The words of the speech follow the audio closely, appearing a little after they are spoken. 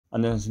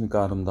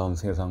안녕하십니까. 아름다운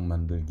세상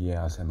만들기의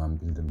아세만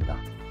빌드입니다.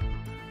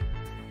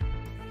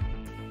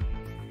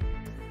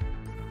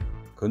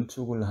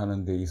 건축을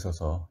하는 데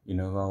있어서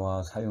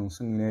인허가와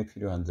사용승인에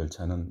필요한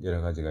절차는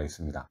여러 가지가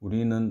있습니다.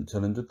 우리는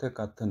전원주택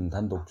같은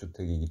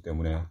단독주택이기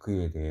때문에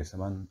그에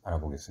대해서만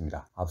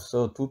알아보겠습니다.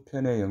 앞서 두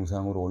편의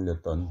영상으로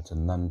올렸던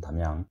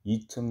전남담양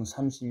 2층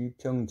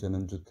 32평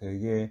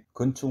전원주택의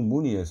건축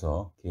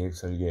문의에서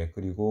계획설계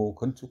그리고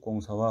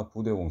건축공사와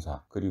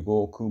부대공사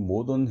그리고 그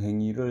모든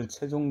행위를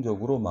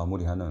최종적으로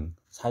마무리하는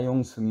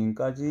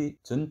사용승인까지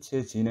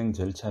전체 진행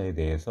절차에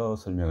대해서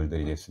설명을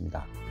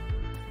드리겠습니다.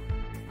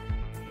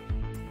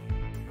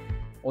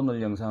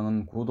 오늘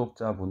영상은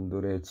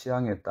구독자분들의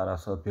취향에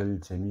따라서 별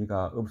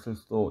재미가 없을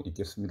수도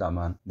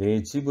있겠습니다만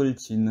내 집을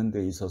짓는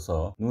데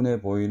있어서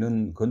눈에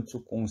보이는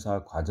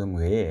건축공사 과정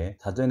외에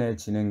사전에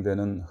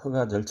진행되는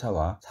허가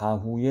절차와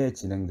사후에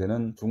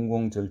진행되는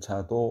준공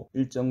절차도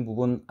일정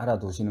부분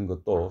알아두시는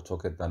것도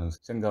좋겠다는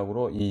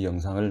생각으로 이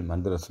영상을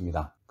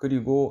만들었습니다.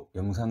 그리고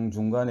영상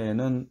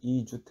중간에는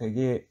이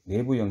주택의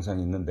내부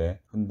영상이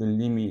있는데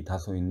흔들림이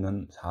다소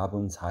있는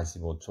 4분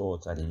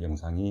 45초짜리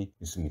영상이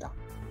있습니다.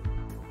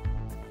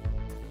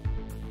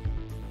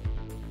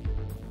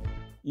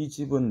 이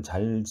집은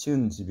잘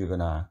지은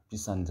집이거나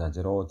비싼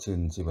자재로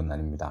지은 집은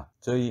아닙니다.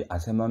 저희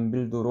아세만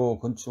빌드로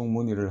건축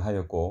문의를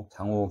하였고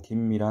향후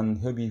긴밀한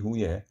협의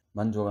후에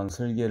만족한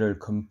설계를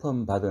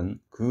컨펌 받은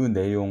그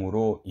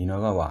내용으로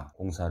인허가와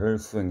공사를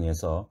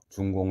수행해서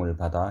준공을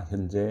받아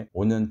현재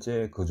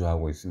 5년째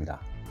거주하고 있습니다.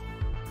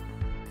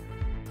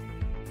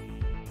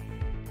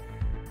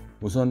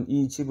 우선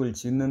이 집을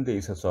짓는 데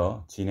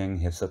있어서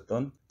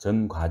진행했었던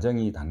전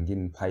과정이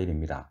담긴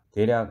파일입니다.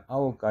 대략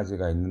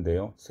 9가지가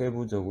있는데요.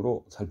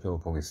 세부적으로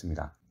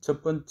살펴보겠습니다.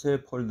 첫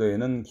번째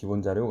폴더에는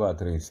기본 자료가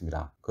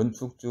들어있습니다.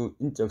 건축주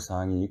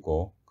인적사항이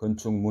있고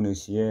건축 문의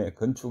시에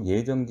건축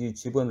예정지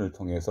지번을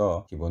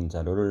통해서 기본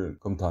자료를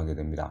검토하게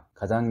됩니다.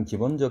 가장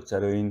기본적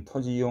자료인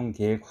토지이용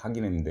계획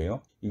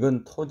확인인데요.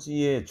 이건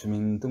토지의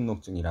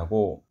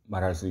주민등록증이라고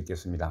말할 수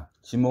있겠습니다.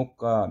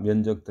 지목과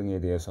면적 등에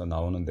대해서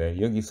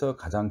나오는데 여기서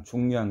가장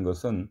중요한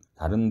것은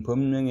다른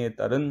법령에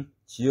따른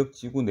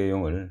지역지구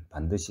내용을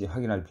반드시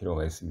확인할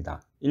필요가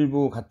있습니다.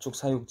 일부 가축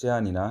사육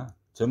제한이나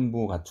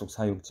전부 가축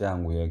사육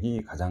제한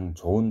구역이 가장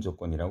좋은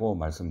조건이라고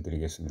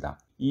말씀드리겠습니다.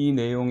 이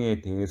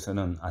내용에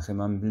대해서는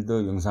아세만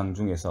빌드 영상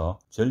중에서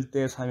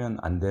절대 사면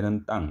안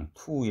되는 땅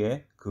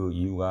 2에 그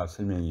이유가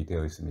설명이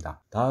되어 있습니다.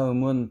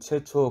 다음은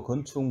최초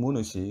건축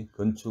문의 시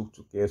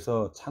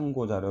건축주께서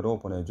참고 자료로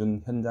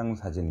보내준 현장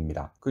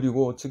사진입니다.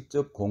 그리고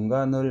직접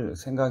공간을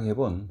생각해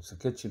본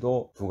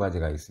스케치도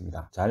 2가지가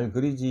있습니다. 잘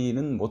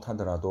그리지는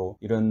못하더라도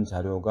이런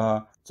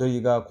자료가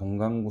저희가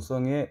공간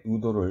구성의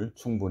의도를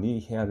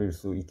충분히 헤아릴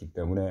수 있기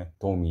때문에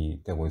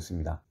도움이 되고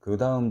있습니다. 그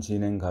다음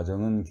진행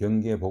과정은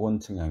경계 복원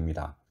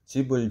측량입니다.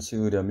 집을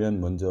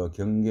지으려면 먼저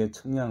경계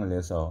측량을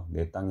해서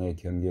내 땅의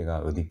경계가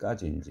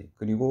어디까지인지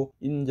그리고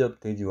인접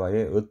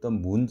대지와에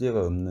어떤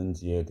문제가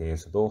없는지에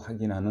대해서도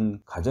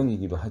확인하는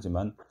과정이기도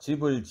하지만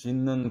집을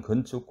짓는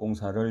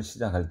건축공사를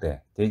시작할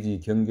때 대지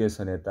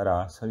경계선에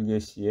따라 설계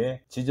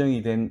시에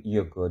지정이 된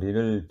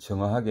이역거리를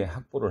정확하게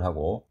확보를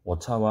하고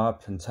오차와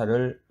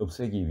편차를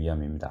없애기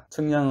위함입니다.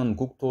 측량은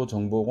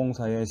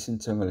국토정보공사에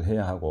신청을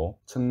해야 하고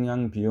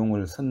측량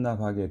비용을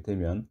선납하게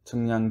되면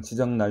측량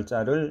지정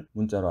날짜를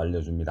문자로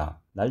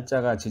알려줍니다.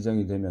 날짜가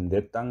지정이 되면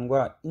내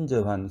땅과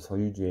인접한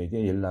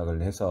소유주에게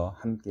연락을 해서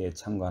함께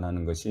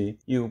참관하는 것이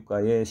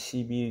이웃과의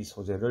시비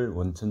소재를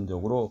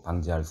원천적으로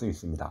방지할 수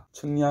있습니다.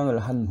 측량을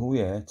한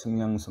후에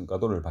측량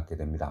성과도를 받게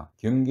됩니다.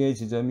 경계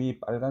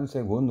지점이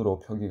빨간색 원으로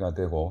표기가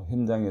되고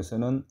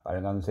현장에서는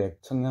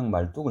빨간색 측량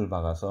말뚝을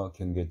박아서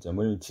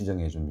경계점을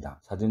지정해 줍니다.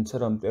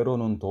 사진처럼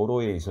때로는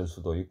도로에 있을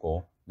수도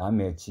있고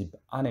남의 집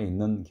안에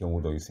있는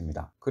경우도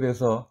있습니다.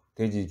 그래서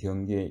대지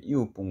경계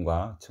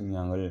이웃분과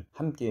측량을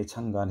함께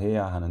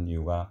참관해야 하는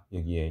이유가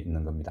여기에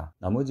있는 겁니다.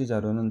 나머지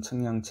자료는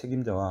측량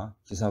책임자와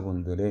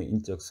기사분들의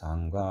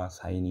인적사항과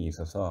사인이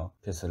있어서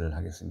패스를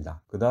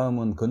하겠습니다. 그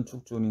다음은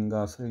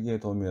건축주님과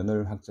설계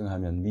도면을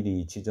확정하면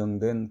미리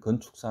지정된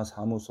건축사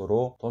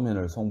사무소로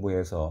도면을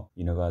송부해서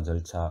인허가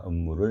절차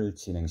업무를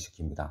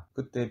진행시킵니다.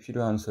 그때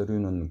필요한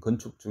서류는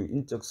건축주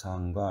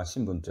인적사항과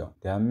신분증,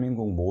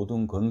 대한민국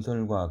모든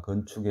건설과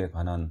건축에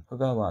관한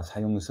허가와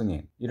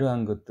사용승인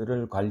이러한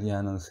것들을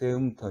관리하는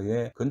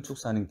세움터의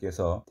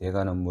건축사님께서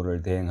대관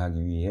업무를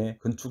대행하기 위해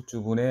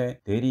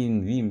건축주분의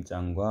대리인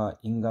위임장과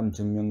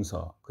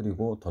인감증명서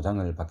그리고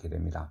도장을 받게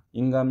됩니다.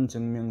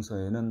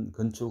 인감증명서에는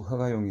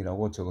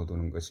건축허가용이라고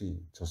적어두는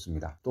것이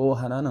좋습니다. 또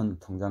하나는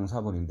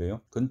통장사본인데요.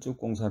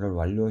 건축공사를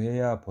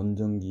완료해야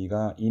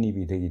본전기가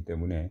인입이 되기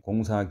때문에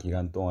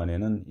공사기간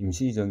동안에는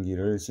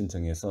임시전기를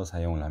신청해서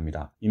사용을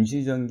합니다.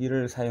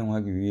 임시전기를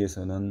사용하기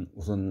위해서는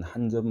우선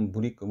한전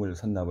불입금을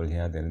선납을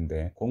해야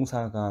되는데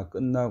공사가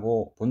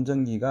끝나고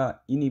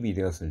본전기가 인입이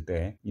되었을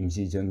때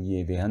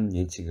임시전기에 대한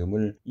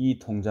예치금을 이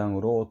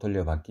통장으로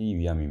돌려받기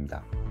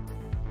위함입니다.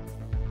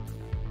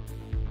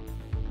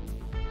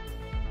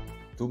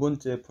 두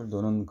번째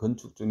폴더는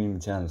건축주님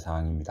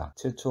제안사항입니다.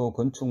 최초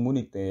건축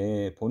문의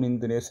때에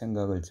본인들의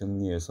생각을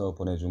정리해서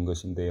보내준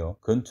것인데요.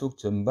 건축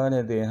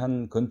전반에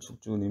대한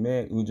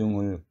건축주님의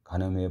의중을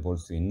가늠해 볼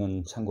수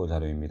있는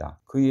참고자료입니다.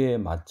 그에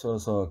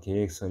맞춰서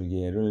계획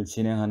설계를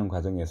진행하는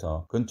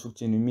과정에서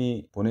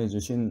건축주님이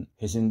보내주신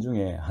회신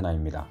중에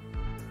하나입니다.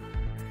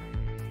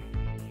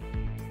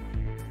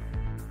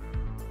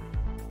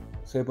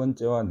 세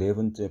번째와 네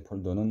번째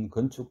폴더는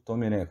건축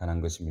도면에 관한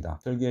것입니다.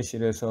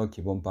 설계실에서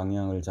기본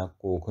방향을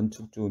잡고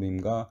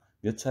건축주님과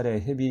몇 차례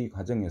협의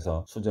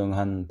과정에서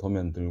수정한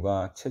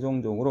도면들과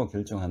최종적으로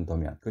결정한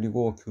도면,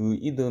 그리고 그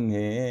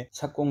이듬해에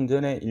착공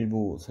전에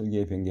일부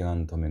설계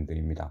변경한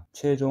도면들입니다.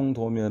 최종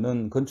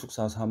도면은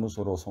건축사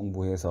사무소로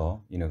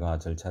송부해서 인허가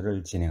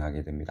절차를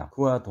진행하게 됩니다.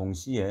 그와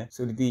동시에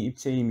 3D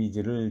입체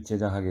이미지를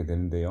제작하게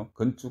되는데요.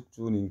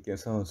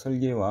 건축주님께서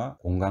설계와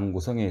공간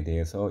구성에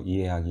대해서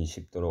이해하기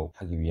쉽도록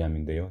하기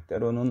위함인데요.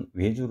 때로는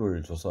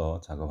외주를 줘서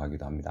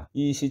작업하기도 합니다.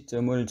 이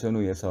시점을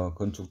전후해서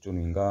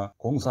건축주님과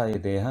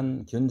공사에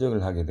대한 견적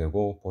을 하게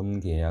되고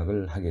본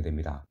계약을 하게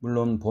됩니다.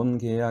 물론 본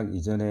계약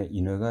이전에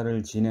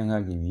인허가를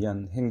진행하기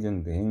위한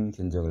행정대행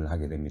견적을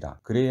하게 됩니다.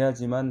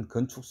 그래야지만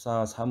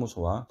건축사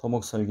사무소와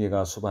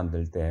토목설계가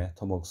수반될 때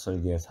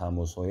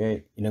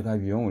토목설계사무소에 인허가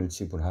비용을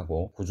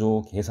지불하고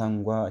구조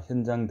계상과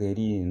현장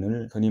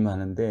대리인을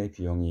선임하는 데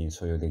비용이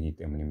소요되기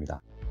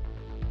때문입니다.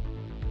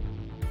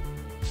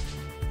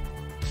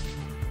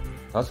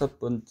 다섯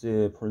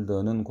번째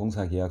폴더는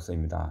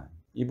공사계약서입니다.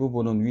 이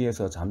부분은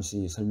위에서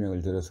잠시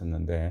설명을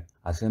드렸었는데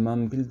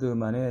아세만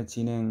빌드만의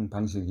진행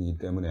방식이기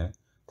때문에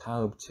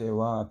타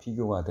업체와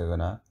비교가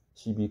되거나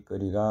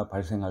시비거리가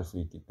발생할 수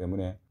있기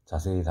때문에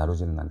자세히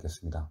다루지는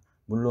않겠습니다.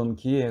 물론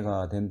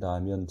기회가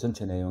된다면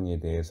전체 내용에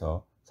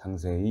대해서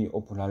상세히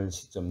오픈할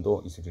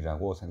시점도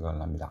있으리라고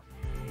생각을 합니다.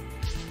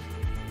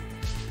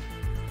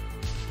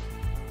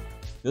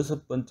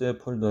 여섯 번째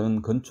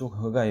폴더는 건축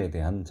허가에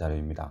대한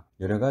자료입니다.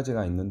 여러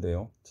가지가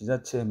있는데요.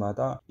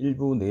 지자체마다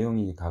일부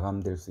내용이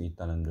가감될 수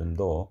있다는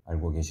점도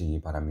알고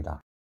계시기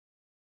바랍니다.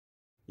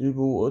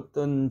 일부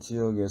어떤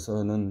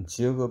지역에서는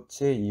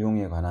지역업체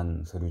이용에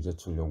관한 서류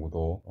제출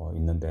요구도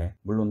있는데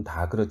물론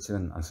다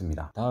그렇지는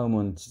않습니다.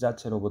 다음은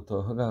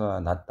지자체로부터 허가가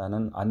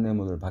났다는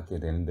안내문을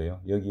받게 되는데요.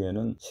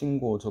 여기에는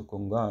신고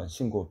조건과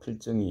신고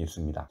필증이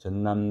있습니다.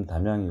 전남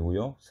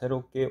담양이고요.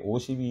 새롭게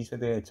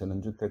 52세대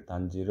전원주택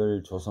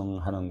단지를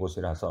조성하는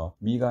곳이라서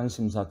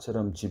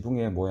미관심사처럼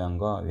지붕의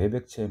모양과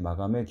외벽체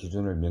마감의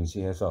기준을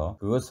명시해서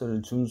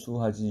그것을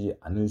준수하지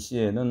않을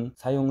시에는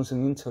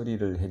사용승인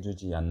처리를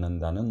해주지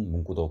않는다는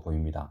문구도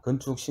보입니다.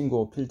 건축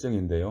신고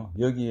필증인데요.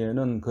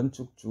 여기에는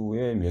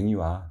건축주의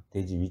명의와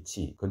대지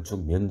위치,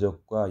 건축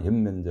면적과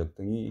연면적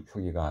등이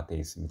표기가 되어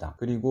있습니다.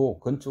 그리고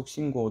건축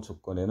신고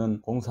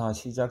조건에는 공사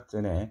시작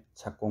전에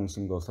착공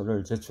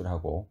신고서를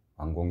제출하고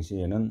완공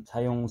시에는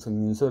사용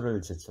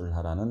승인서를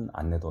제출하라는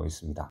안내도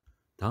있습니다.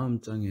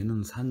 다음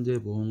장에는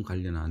산재보험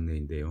관련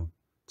안내인데요.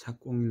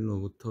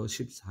 착공일로부터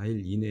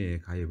 14일 이내에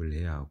가입을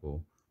해야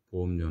하고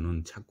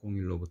보험료는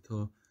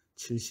착공일로부터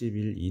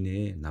 70일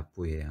이내에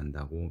납부해야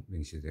한다고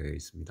명시되어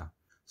있습니다.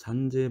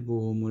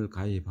 산재보험을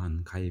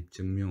가입한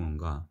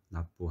가입증명원과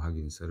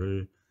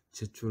납부확인서를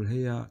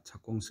제출해야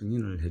착공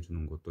승인을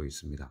해주는 곳도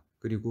있습니다.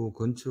 그리고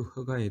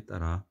건축허가에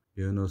따라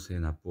면허세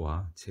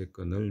납부와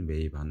채권을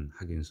매입한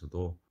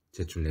확인서도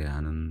제출해야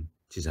하는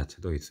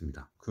지자체도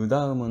있습니다. 그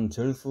다음은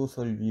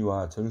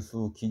절수설비와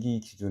절수기기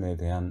기준에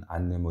대한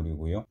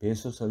안내물이고요.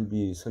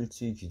 배수설비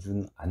설치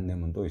기준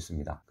안내문도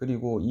있습니다.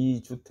 그리고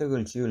이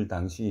주택을 지을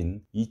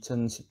당시인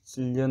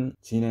 2017년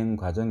진행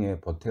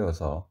과정에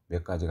보태어서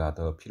몇 가지가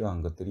더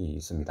필요한 것들이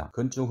있습니다.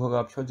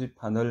 건축허가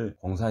표지판을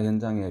공사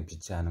현장에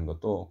비치하는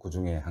것도 그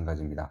중에 한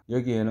가지입니다.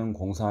 여기에는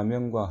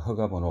공사명과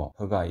허가번호,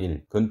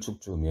 허가일,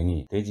 건축주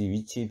명의, 대지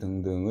위치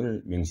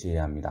등등을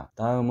명시해야 합니다.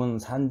 다음은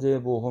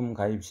산재보험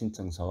가입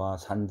신청서와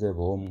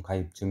산재보험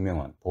가입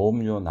증명원,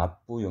 보험료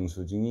납부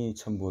영수증이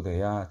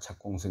첨부돼야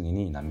착공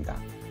승인이 납니다.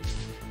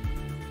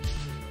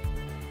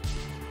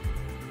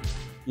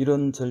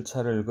 이런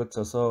절차를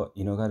거쳐서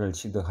인허가를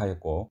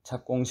취득하였고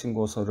착공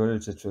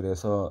신고서를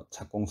제출해서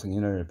착공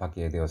승인을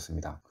받게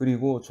되었습니다.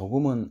 그리고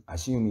조금은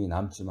아쉬움이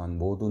남지만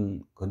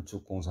모든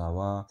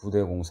건축공사와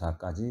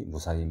부대공사까지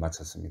무사히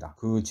마쳤습니다.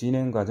 그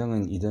진행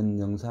과정은 이전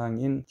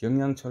영상인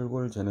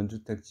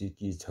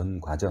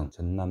경량철골전원주택짓기전과정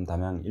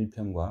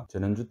전남담양3편과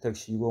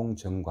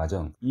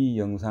전원주택시공전과정 이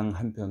영상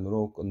한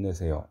편으로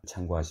끝내세요.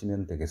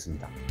 참고하시면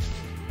되겠습니다.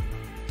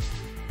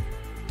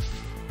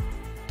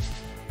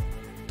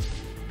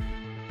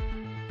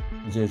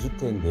 이제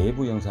주택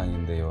내부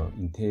영상인데요.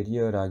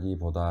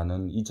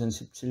 인테리어라기보다는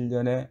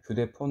 2017년에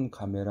휴대폰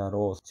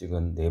카메라로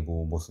찍은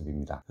내부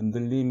모습입니다.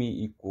 흔들림이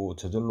있고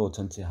저절로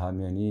전체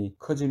화면이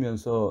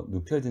커지면서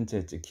눕혀진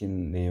채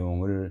찍힌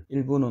내용을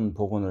일부는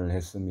복원을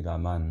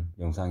했습니다만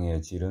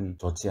영상의 질은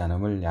좋지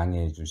않음을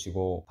양해해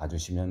주시고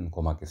봐주시면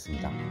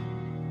고맙겠습니다.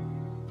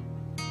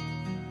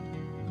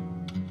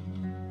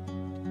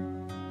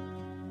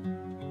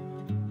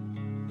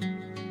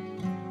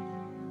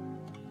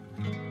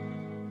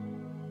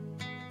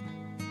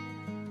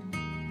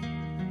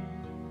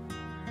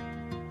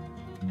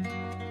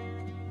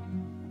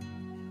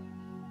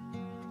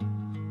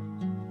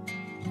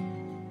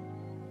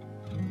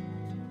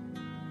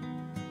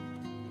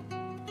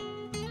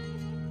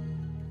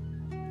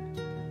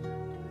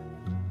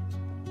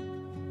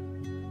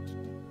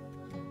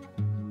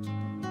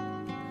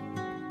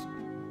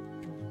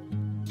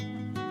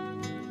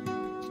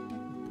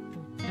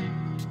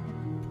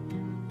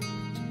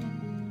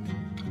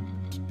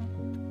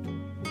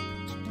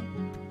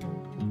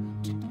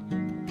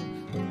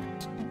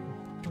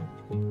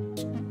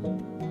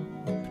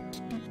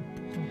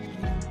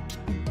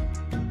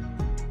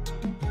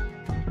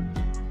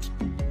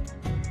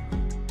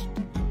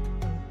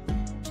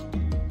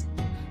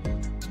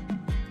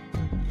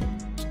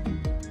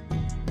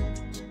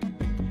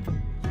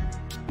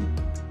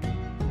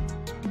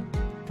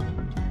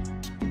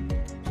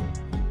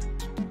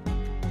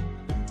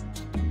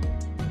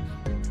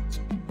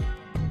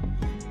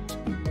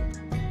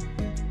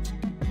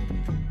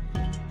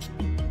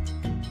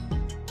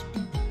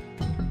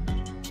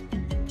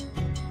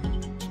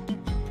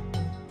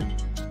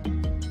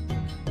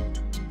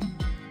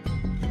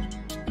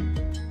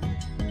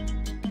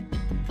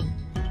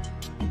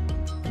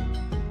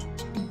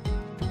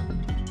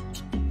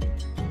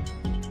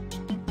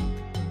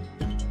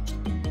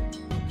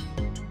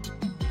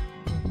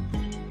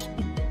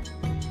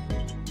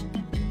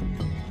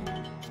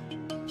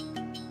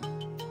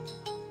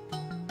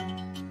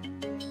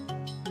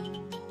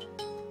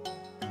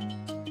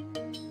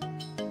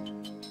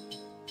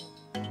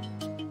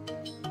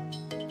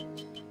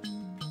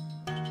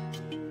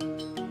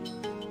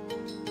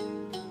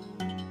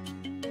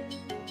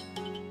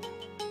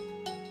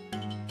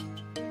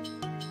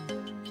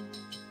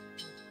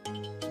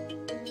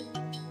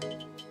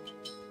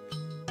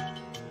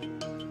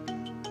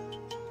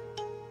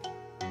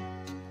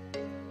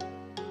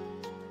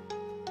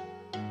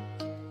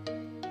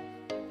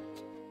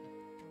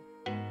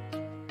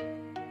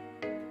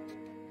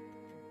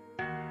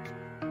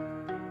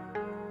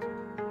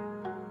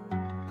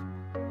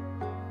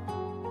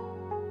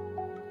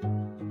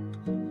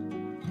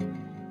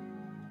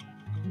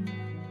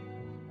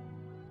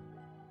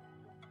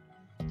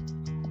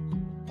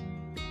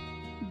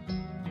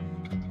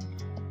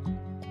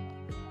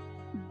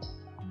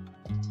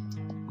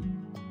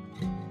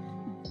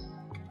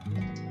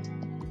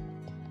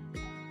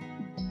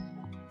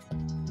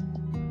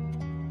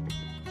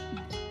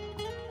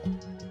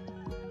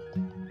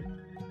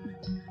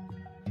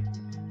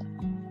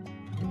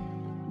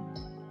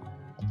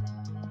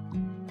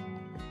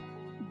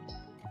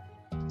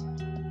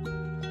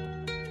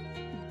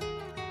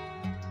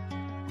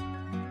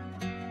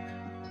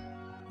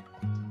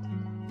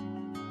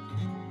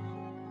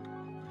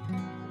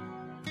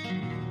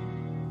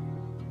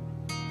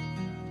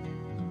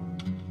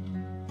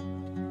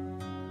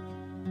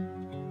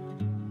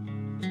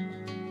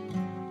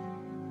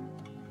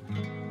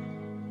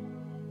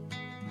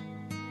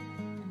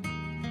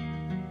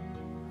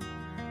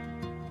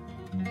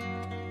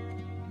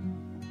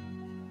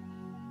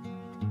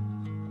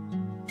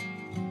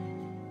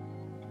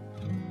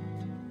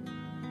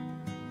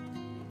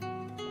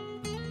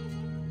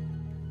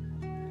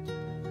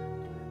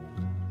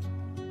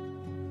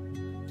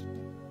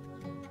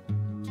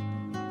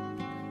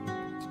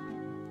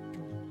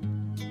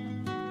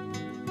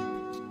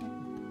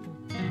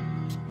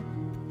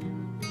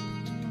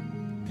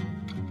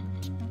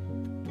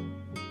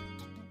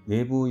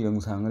 내부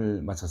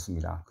영상을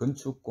마쳤습니다.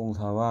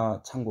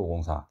 건축공사와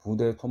창고공사,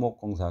 부대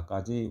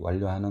토목공사까지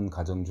완료하는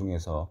과정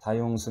중에서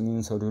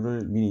사용승인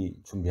서류를 미리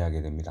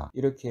준비하게 됩니다.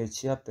 이렇게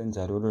취합된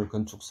자료를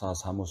건축사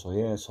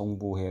사무소에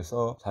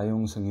송부해서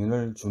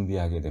사용승인을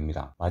준비하게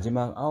됩니다.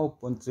 마지막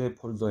 9번째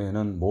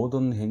폴더에는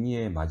모든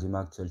행위의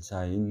마지막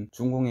절차인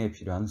준공에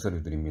필요한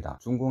서류들입니다.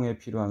 준공에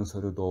필요한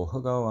서류도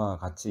허가와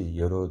같이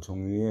여러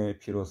종류의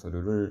필요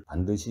서류를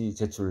반드시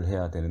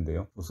제출해야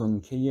되는데요.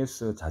 우선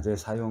KS 자재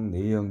사용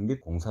내역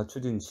및 공사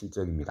추진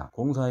실적입니다.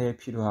 공사에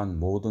필요한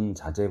모든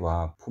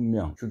자재와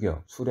품명,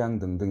 규격, 수량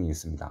등등이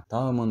있습니다.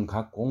 다음은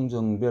각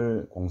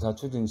공정별 공사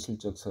추진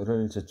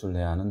실적서를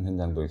제출해야 하는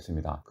현장도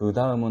있습니다. 그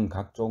다음은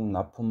각종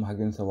납품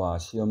확인서와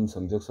시험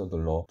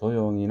성적서들로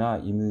도용이나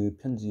임의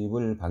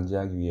편집을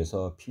방지하기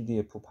위해서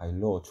PDF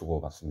파일로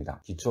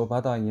주고받습니다. 기초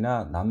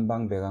바닥이나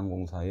난방 배관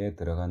공사에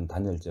들어간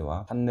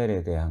단열재와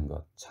판넬에 대한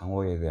것,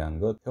 창호에 대한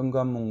것,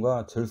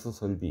 현관문과 절수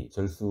설비,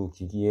 절수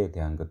기기에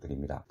대한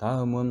것들입니다.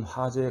 다음은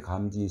화재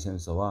감지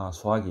센서와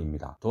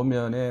소화기입니다.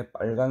 도면에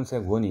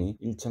빨간색 원이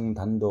 1층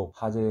단독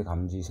화재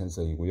감지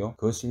센서이고요.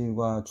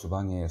 거실과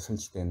주방에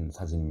설치된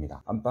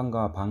사진입니다.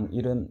 안방과 방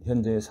 1은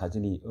현재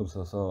사진이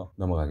없어서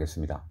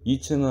넘어가겠습니다.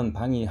 2층은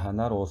방이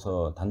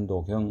하나로서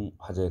단독형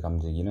화재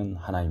감지기는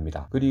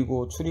하나입니다.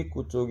 그리고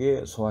출입구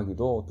쪽에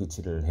소화기도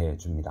비치를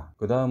해줍니다.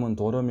 그 다음은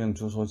도로명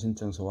주소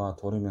신청서와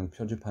도로명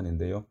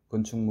표지판인데요.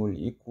 건축물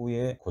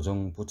입구에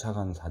고정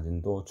부착한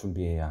사진도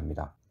준비해야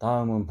합니다.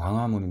 다음은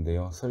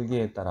방화문인데요.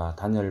 설계에 따라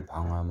단열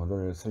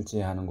방화문을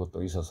설치하는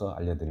곳도 있어서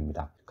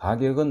알려드립니다.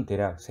 가격은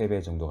대략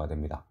 3배 정도가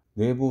됩니다.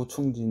 내부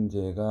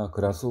충진재가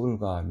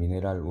그라스울과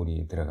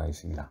미네랄울이 들어가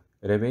있습니다.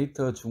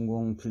 엘리베이터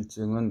준공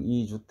필증은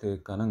이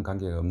주택과는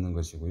관계가 없는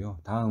것이고요.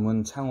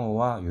 다음은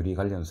창호와 유리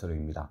관련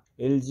서류입니다.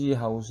 LG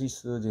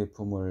하우시스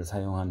제품을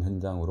사용한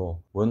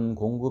현장으로 원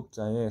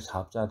공급자의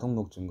사업자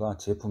등록증과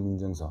제품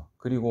인증서,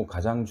 그리고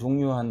가장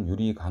중요한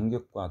유리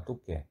간격과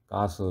두께,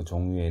 가스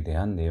종류에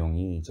대한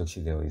내용이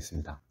적시되어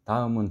있습니다.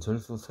 다음은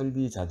절수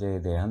설비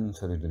자재에 대한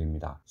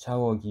서류들입니다.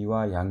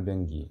 샤워기와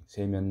양변기,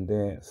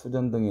 세면대,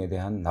 수전 등에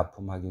대한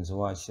납품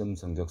확인서와 시험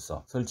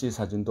성적서, 설치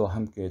사진도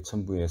함께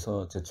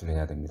첨부해서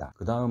제출해야 됩니다.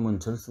 그 다음은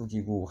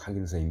절수기구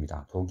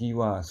확인서입니다.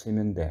 도기와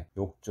세면대,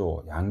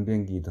 욕조,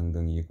 양변기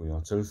등등이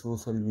있고요. 절수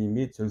설비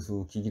및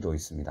절수기기도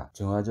있습니다.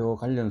 정화조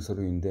관련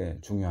서류인데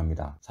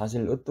중요합니다.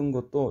 사실 어떤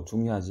것도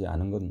중요하지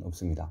않은 건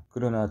없습니다.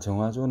 그러나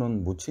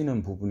정화조는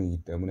묻히는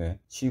부분이기 때문에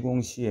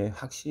시공 시에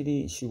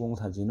확실히 시공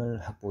사진을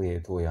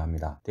확보해 두어야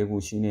합니다.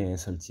 대구 시내에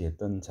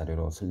설치했던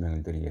자료로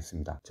설명을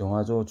드리겠습니다.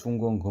 정화조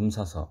준공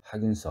검사서,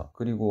 확인서,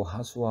 그리고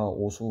하수와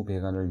오수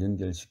배관을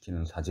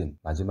연결시키는 사진,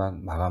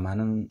 마지막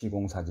마감하는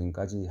시공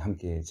사진까지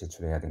함께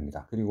제출해야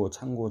됩니다. 그리고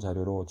참고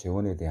자료로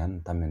재원에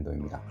대한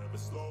단면도입니다.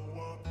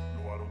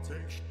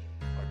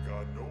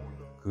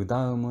 그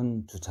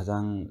다음은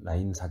주차장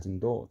라인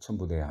사진도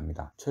첨부되어야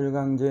합니다.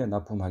 철강제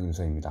납품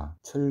확인서입니다.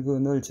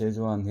 철근을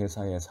제조한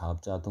회사의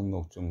사업자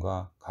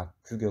등록증과 각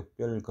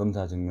규격별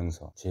검사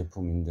증명서,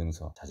 제품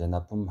인증서, 자재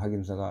납품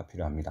확인서가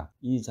필요합니다.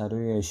 이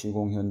자료의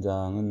시공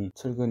현장은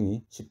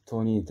철근이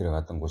 10톤이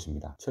들어갔던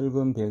곳입니다.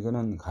 철근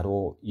배근은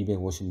가로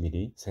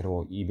 250mm,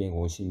 세로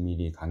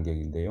 250mm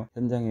간격인데요.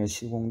 현장에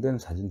시공된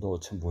사진도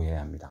첨부해야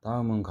합니다.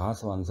 다음은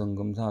가스 완성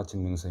검사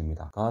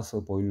증명서입니다.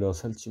 가스 보일러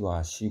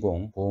설치와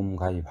시공, 보험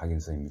가입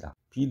확인서입니다.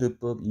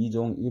 비드법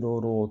 2종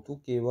 1호로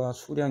두께와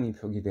수량이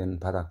표기된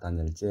바닥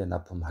단열재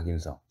납품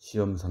확인서,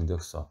 시험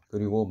성적서,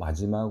 그리고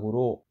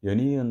마지막으로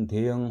연이은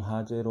대형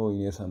화재로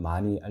인해서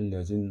많이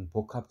알려진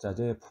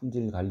복합자재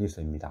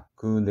품질관리서입니다.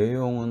 그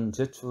내용은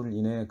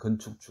제출인의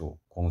건축주,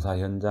 공사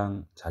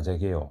현장, 자재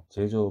개요,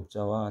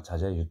 제조업자와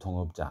자재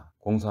유통업자,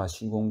 공사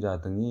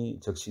시공자 등이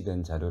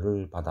적시된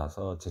자료를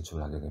받아서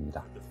제출하게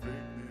됩니다.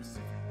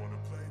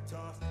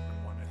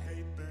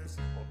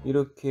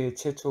 이렇게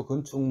최초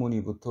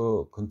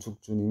건축문의부터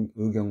건축주님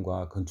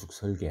의견과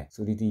건축설계,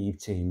 3D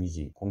입체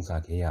이미지,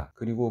 공사 계약,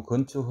 그리고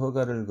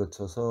건축허가를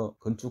거쳐서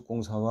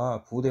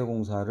건축공사와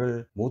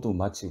부대공사를 모두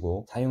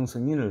마치고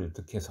사용승인을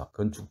득해서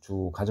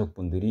건축주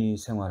가족분들이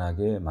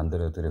생활하게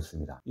만들어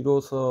드렸습니다.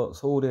 이로써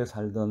서울에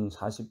살던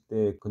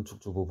 40대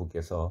건축주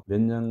부부께서 몇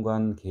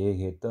년간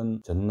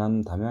계획했던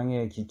전남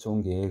담양의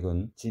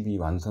기촌계획은 집이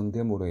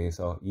완성됨으로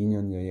해서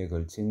 2년여에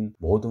걸친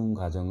모든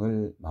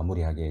과정을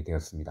마무리하게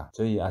되었습니다.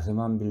 저희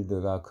아세만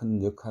빌드가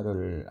큰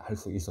역할을 할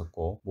수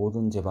있었고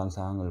모든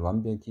제반사항을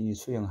완벽히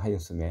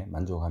수행하였음에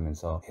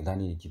만족하면서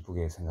대단히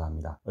기쁘게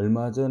생각합니다.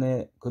 얼마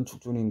전에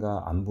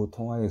건축주님과 안부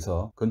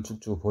통화에서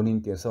건축주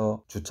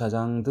본인께서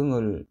주차장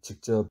등을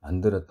직접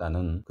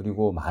만들었다는,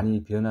 그리고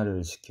많이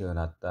변화를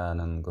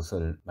시켜놨다는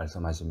것을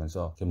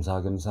말씀하시면서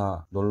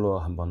겸사겸사 놀러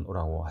한번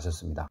오라고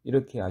하셨습니다.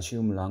 이렇게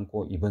아쉬움을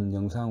안고 이번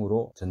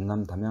영상으로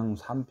전남 담양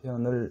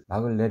 3편을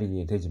막을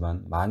내리게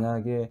되지만,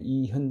 만약에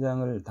이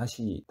현장을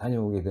다시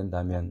다녀오게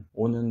된다면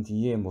 5년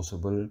뒤의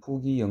모습을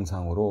후기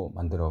영상으로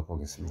만들어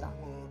보겠습니다.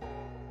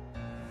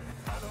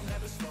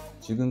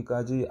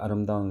 지금까지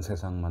아름다운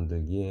세상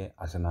만들기의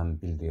아세만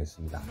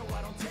빌드였습니다.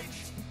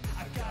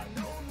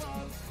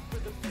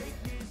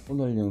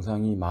 오늘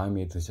영상이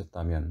마음에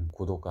드셨다면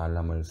구독과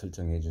알람을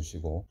설정해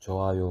주시고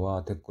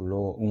좋아요와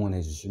댓글로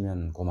응원해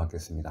주시면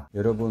고맙겠습니다.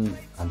 여러분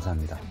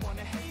감사합니다.